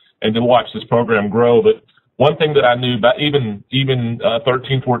to watch this program grow. But one thing that I knew about even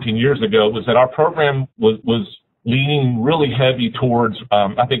 13, 14 years ago was that our program was leaning really heavy towards,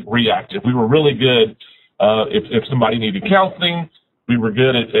 I think, reactive. We were really good if somebody needed counseling. We were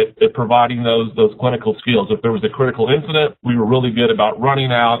good at providing those clinical skills. If there was a critical incident, we were really good about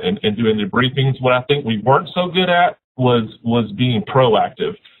running out and doing the briefings. What I think we weren't so good at was being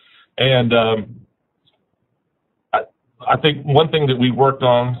proactive. And I think one thing that we worked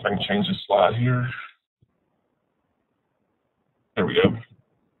on, if I can change this slide here. There we go.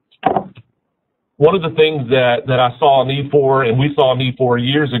 One of the things that I saw a need for, and we saw a need for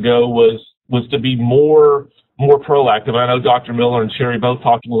years ago, was to be more proactive. I know Dr. Miller and Sherri both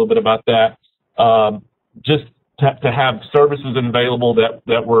talked a little bit about that. Just to have services available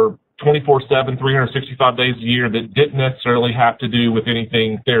that were 24/7, 365 days a year, that didn't necessarily have to do with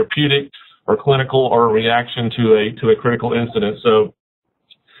anything therapeutic or clinical or a reaction to a critical incident. So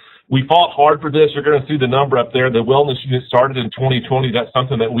we fought hard for this. You're going to see the number up there. The wellness unit started in 2020. That's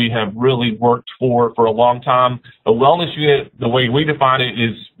something that we have really worked for a long time. A wellness unit, the way we define it,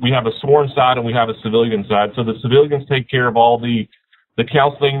 is we have a sworn side and we have a civilian side. So the civilians take care of all the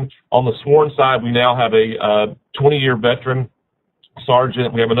counseling. On the sworn side, we now have a 20-year veteran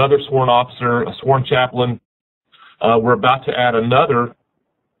sergeant. We have another sworn officer, a sworn chaplain. We're about to add another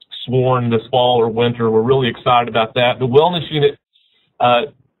sworn this fall or winter. We're really excited about that. The wellness unit,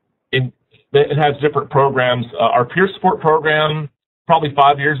 it has different programs. Our peer support program, probably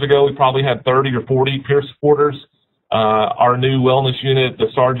 5 years ago, we probably had 30 or 40 peer supporters. Our new wellness unit, the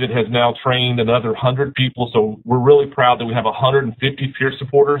sergeant has now trained another 100 people. So we're really proud that we have 150 peer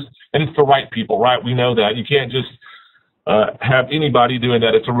supporters, and it's the right people, right? We know that. You can't just have anybody doing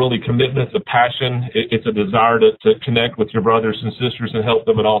that. It's a really commitment. It's a passion. It's a desire to connect with your brothers and sisters and help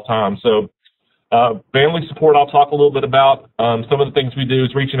them at all times. So Family support, I'll talk a little bit about. Some of the things we do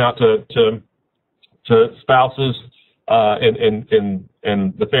is reaching out to spouses and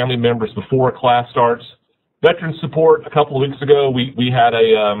the family members before a class starts. Veteran support, a couple of weeks ago, we had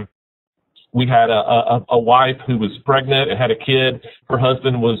a wife who was pregnant and had a kid. Her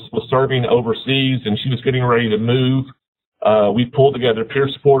husband was serving overseas, and she was getting ready to move. We pulled together peer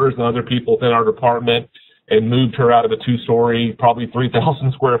supporters and other people within our department and moved her out of a 2-story, probably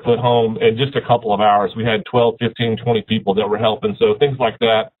 3,000 square foot home in just a couple of hours. We had 12, 15, 20 people that were helping. So things like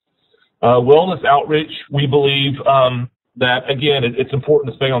that. Wellness outreach, we believe that, again, it's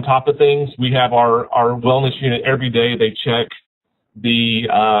important to stay on top of things. We have our wellness unit every day. They check the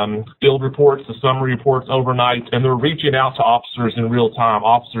field reports, the summary reports overnight, and they're reaching out to officers in real time,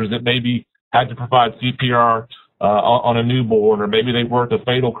 officers that maybe had to provide CPR on a newborn, or maybe they worked a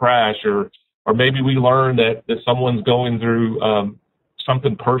fatal crash, or maybe we learned that someone's going through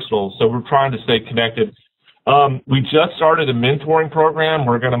something personal. So we're trying to stay connected. We just started a mentoring program.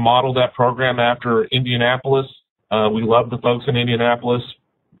 We're going to model that program after Indianapolis. We love the folks in Indianapolis.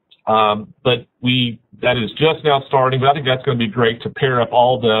 But that is just now starting, but I think that's going to be great to pair up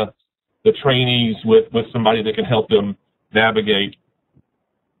all the trainees with somebody that can help them navigate.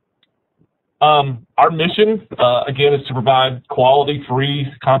 Our mission, again, is to provide quality, free,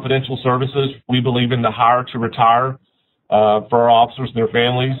 confidential services. We believe in the hire to retire for our officers and their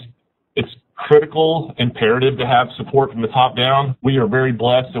families. It's critical, imperative to have support from the top down. We are very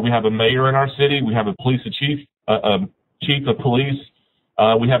blessed that we have a mayor in our city. We have a chief of police.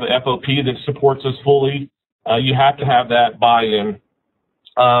 We have an FOP that supports us fully. You have to have that buy-in.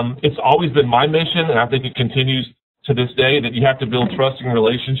 It's always been my mission, and I think it continues to this day, that you have to build trusting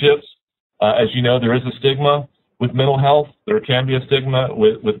relationships. As you know, there is a stigma with mental health. There can be a stigma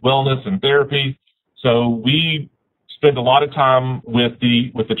with wellness and therapy. So we spend a lot of time with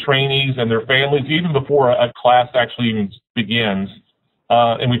the trainees and their families, even before a class actually even begins.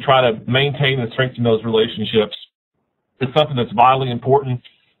 And we try to maintain and strengthen those relationships. It's something that's vitally important.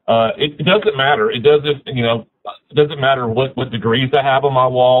 It doesn't matter. It doesn't matter what degrees I have on my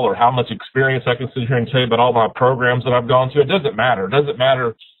wall or how much experience I can sit here and tell you about all my programs that I've gone to. It doesn't matter. It doesn't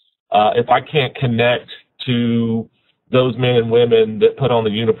matter if I can't connect to those men and women that put on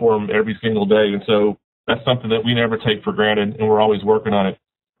the uniform every single day. And so that's something that we never take for granted, and we're always working on it.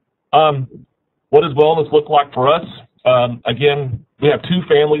 What does wellness look like for us? Again, we have 2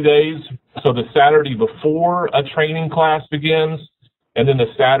 family days. So the Saturday before a training class begins, and then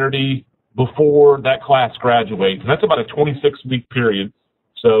the Saturday before that class graduates. And that's about a 26-week period.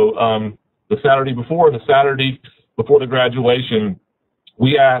 So the Saturday before and the Saturday before the graduation,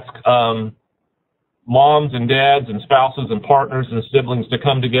 we ask moms and dads and spouses and partners and siblings to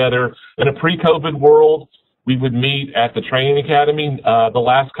come together. In a pre-COVID world, we would meet at the training academy. The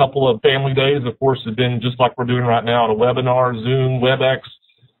last couple of family days, of course, have been just like we're doing right now on a webinar, Zoom, WebEx.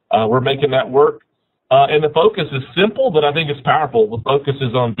 We're making that work. And the focus is simple, but I think it's powerful. The focus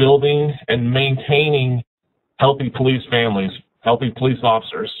is on building and maintaining healthy police families, healthy police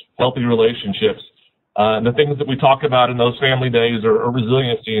officers, healthy relationships. The things that we talk about in those family days are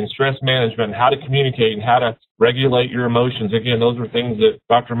resiliency and stress management, and how to communicate and how to regulate your emotions. Again, those are things that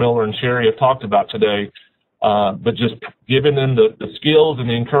Dr. Miller and Sherri have talked about today. But just giving them the skills and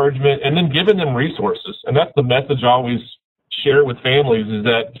the encouragement, and then giving them resources. And that's the message I always share with families, is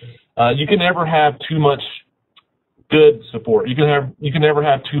that you can never have too much good support. You can never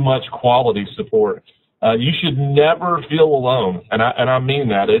have too much quality support. You should never feel alone, and I mean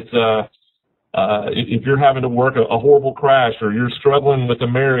that. It's if you're having to work a horrible crash, or you're struggling with a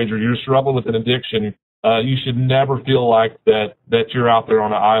marriage, or you're struggling with an addiction, you should never feel like that you're out there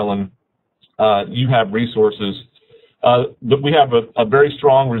on an island. You have resources. But we have a very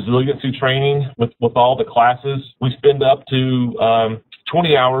strong resiliency training with all the classes. We spend up to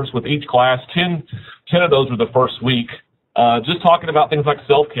 20 hours with each class. 10 of those are the first week. Just talking about things like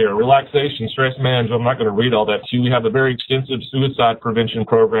self-care, relaxation, stress management. I'm not going to read all that to you. We have a very extensive suicide prevention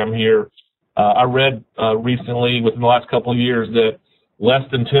program here. I read recently, within the last couple of years, that less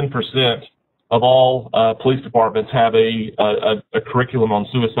than 10% of all police departments have a curriculum on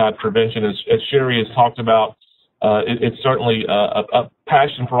suicide prevention. As Sherri has talked about, it's certainly a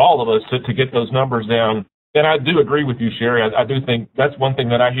passion for all of us to get those numbers down. And I do agree with you, Sherri. I do think that's one thing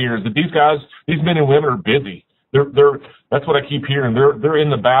that I hear, is that these men and women are busy. That's what I keep hearing. They're in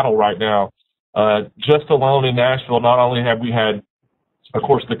the battle right now. Just alone in Nashville, not only have we had, of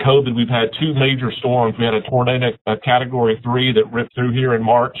course, the COVID, we've had 2 major storms. We had a tornado, Category 3, that ripped through here in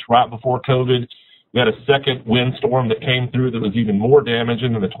March, right before COVID. We had a second windstorm that came through that was even more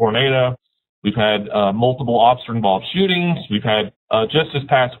damaging than the tornado. We've had multiple officer-involved shootings. We've had, just this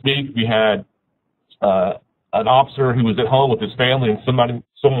past week, we had an officer who was at home with his family and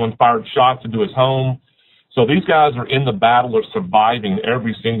someone fired shots into his home. So these guys are in the battle of surviving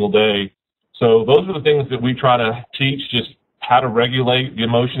every single day. So those are the things that we try to teach, just how to regulate the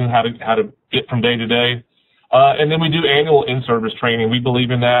emotions, how to get from day to day. And then we do annual in-service training. We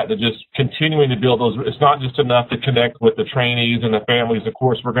believe in that just continuing to build those. It's not just enough to connect with the trainees and the families. Of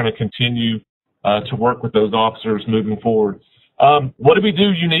course, we're going to continue to work with those officers moving forward. What did we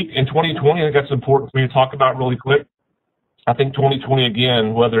do unique in 2020? I think that's important for me to talk about really quick. I think 2020,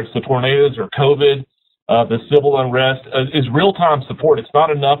 again, whether it's the tornadoes or COVID, the civil unrest, is real-time support. It's not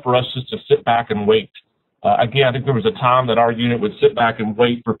enough for us just to sit back and wait. Again, I think there was a time that our unit would sit back and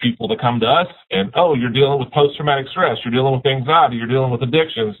wait for people to come to us and, oh, you're dealing with post-traumatic stress, you're dealing with anxiety, you're dealing with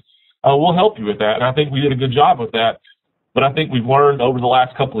addictions. We'll help you with that. And I think we did a good job with that. But I think we've learned over the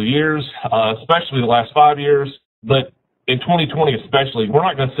last couple of years, especially the last 5 years, but in 2020 especially, we're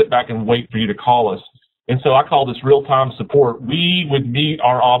not going to sit back and wait for you to call us. And so I call this real-time support. We would meet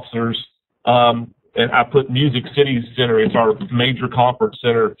our officers, and I put Music City Center. It's our major conference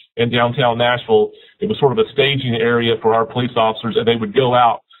center in downtown Nashville. It was sort of a staging area for our police officers, and they would go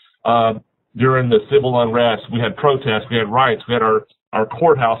out during the civil unrest. We had protests, we had riots, we had our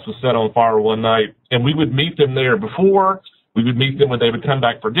courthouse was set on fire one night, and we would meet them there before. We would meet them when they would come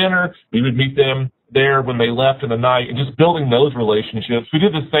back for dinner. We would meet them there when they left in the night, and just building those relationships. We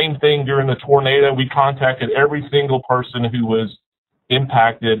did the same thing during the tornado. We contacted every single person who was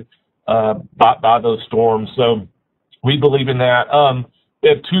impacted by those storms. So we believe in that. We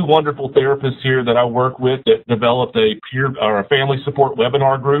have two wonderful therapists here that I work with that developed a peer or a family support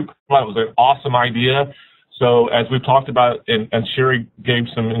webinar group. Well, it was an awesome idea. So as we've talked about, and Sherri gave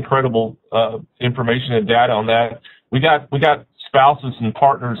some incredible information and data on that, we got spouses and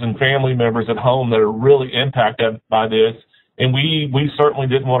partners and family members at home that are really impacted by this, and we certainly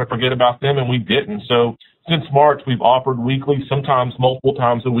didn't want to forget about them, and we didn't. So since March, we've offered weekly, sometimes multiple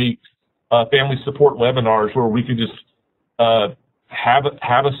times a week, family support webinars where we could just have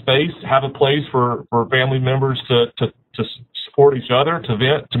a space, have a place for family members to support each other, to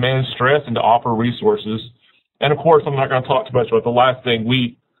vent, to manage stress, and to offer resources. And of course, I'm not going to talk too much about the last thing.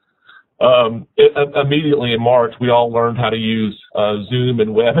 Immediately in March, we all learned how to use Zoom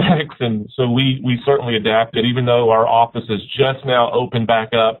and WebEx, and so we certainly adapted. Even though our office is just now opened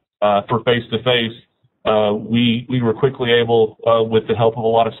back up for face-to-face, we were quickly able, with the help of a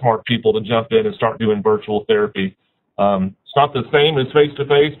lot of smart people, to jump in and start doing virtual therapy. It's not the same as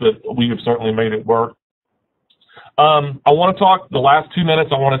face-to-face, but we have certainly made it work. I want to talk, the last 2 minutes,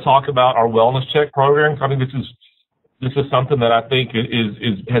 I want to talk about our wellness check program. I think this is something that I think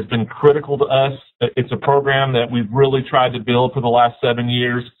has been critical to us. It's a program that we've really tried to build for the last 7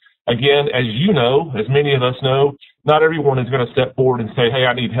 years. Again, as you know, as many of us know, not everyone is going to step forward and say, hey,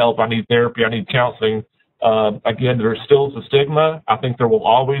 I need help, I need therapy, I need counseling. Again, there still is a stigma. I think there will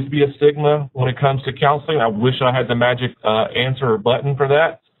always be a stigma when it comes to counseling. I wish I had the magic answer or button for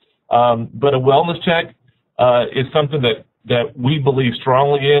that. But a wellness check is something that we believe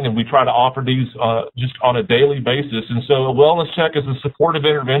strongly in, and we try to offer these just on a daily basis. And so a wellness check is a supportive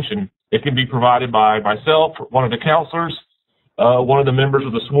intervention. It can be provided by myself, one of the counselors, one of the members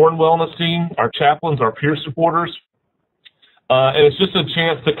of the sworn wellness team, our chaplains, our peer supporters. And it's just a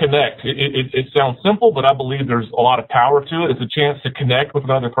chance to connect. It sounds simple, but I believe there's a lot of power to it. It's a chance to connect with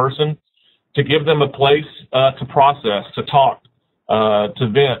another person, to give them a place to process, to talk, to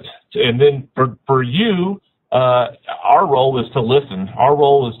vent. And then for you, our role is to listen. Our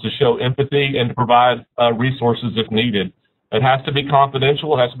role is to show empathy and to provide resources if needed. It has to be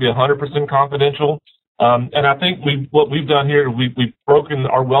confidential. It has to be 100% confidential. And I think what we've done here, we've broken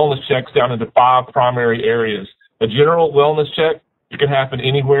our wellness checks down into 5 primary areas. A general wellness check, it can happen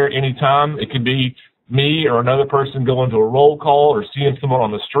anywhere, anytime. It could be me or another person going to a roll call or seeing someone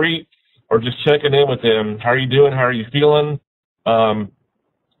on the street or just checking in with them. How are you doing? How are you feeling?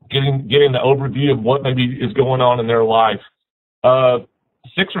 Getting the overview of what maybe is going on in their life.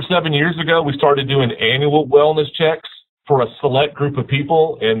 6 or 7 years ago, we started doing annual wellness checks for a select group of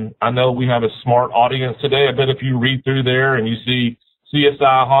people, and I know we have a smart audience today. I bet if you read through there and you see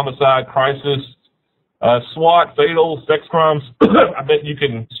CSI, homicide, crisis, SWAT, fatal, sex crimes, I bet you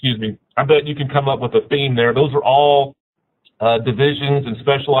can come up with a theme there. Those are all divisions and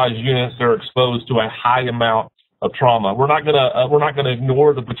specialized units that are exposed to a high amount of trauma. We're not gonna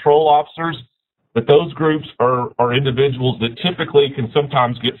ignore the patrol officers, but those groups are individuals that typically can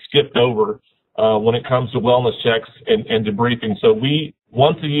sometimes get skipped over when it comes to wellness checks and debriefing. So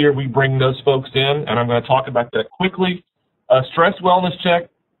once a year we bring those folks in, and I'm going to talk about that quickly. A stress wellness check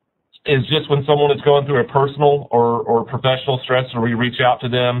is just when someone is going through a personal or professional stress, or we reach out to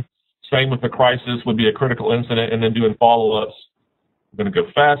them. Same with the crisis would be a critical incident, and then doing follow-ups. I'm going to go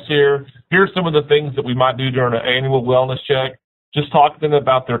fast here. Here's some of the things that we might do during an annual wellness check. Just talk to them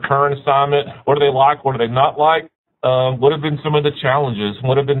about their current assignment. What do they like? What do they not like? What have been some of the challenges?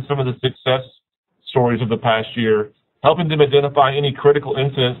 What have been some of the success stories of the past year? Helping them identify any critical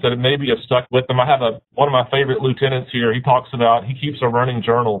incidents that maybe have stuck with them. I have one of my favorite lieutenants here. He talks about, he keeps a running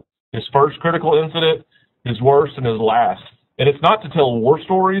journal. His first critical incident, his worst, and his last. And it's not to tell war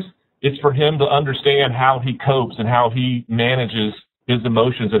stories. It's for him to understand how he copes and how he manages his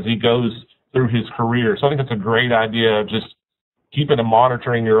emotions as he goes through his career. So I think it's a great idea of just keeping and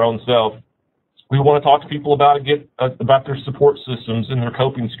monitoring your own self. We want to talk to people about their support systems and their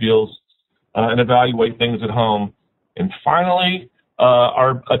coping skills and evaluate things at home. And finally,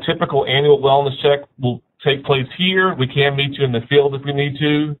 a typical annual wellness check will take place here. We can meet you in the field if we need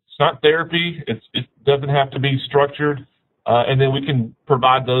to. It's not therapy. It doesn't have to be structured. And then we can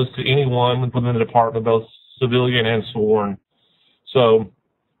provide those to anyone within the department, both civilian and sworn. So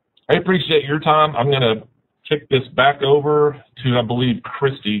I appreciate your time. I'm going to kick this back over to, I believe,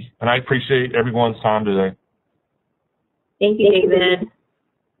 Christy, and I appreciate everyone's time today. Thank you, David.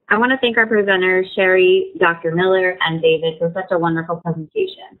 I want to thank our presenters, Sherri, Dr. Miller, and David, for such a wonderful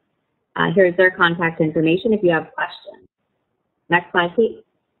presentation. Here's their contact information if you have questions. Next slide, please.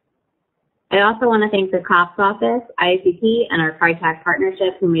 I also want to thank the COPS office, IACP, and our CRI-TAC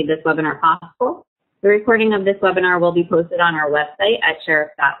partnership who made this webinar possible. The recording of this webinar will be posted on our website at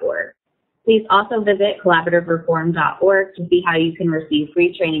sheriff.org. Please also visit collaborativereform.org to see how you can receive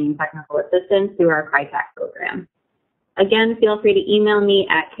free training and technical assistance through our CRI-TAC program. Again, feel free to email me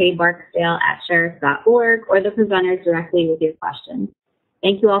at kbarksdale@sheriff.org or the presenters directly with your questions.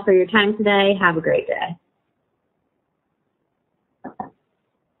 Thank you all for your time today. Have a great day.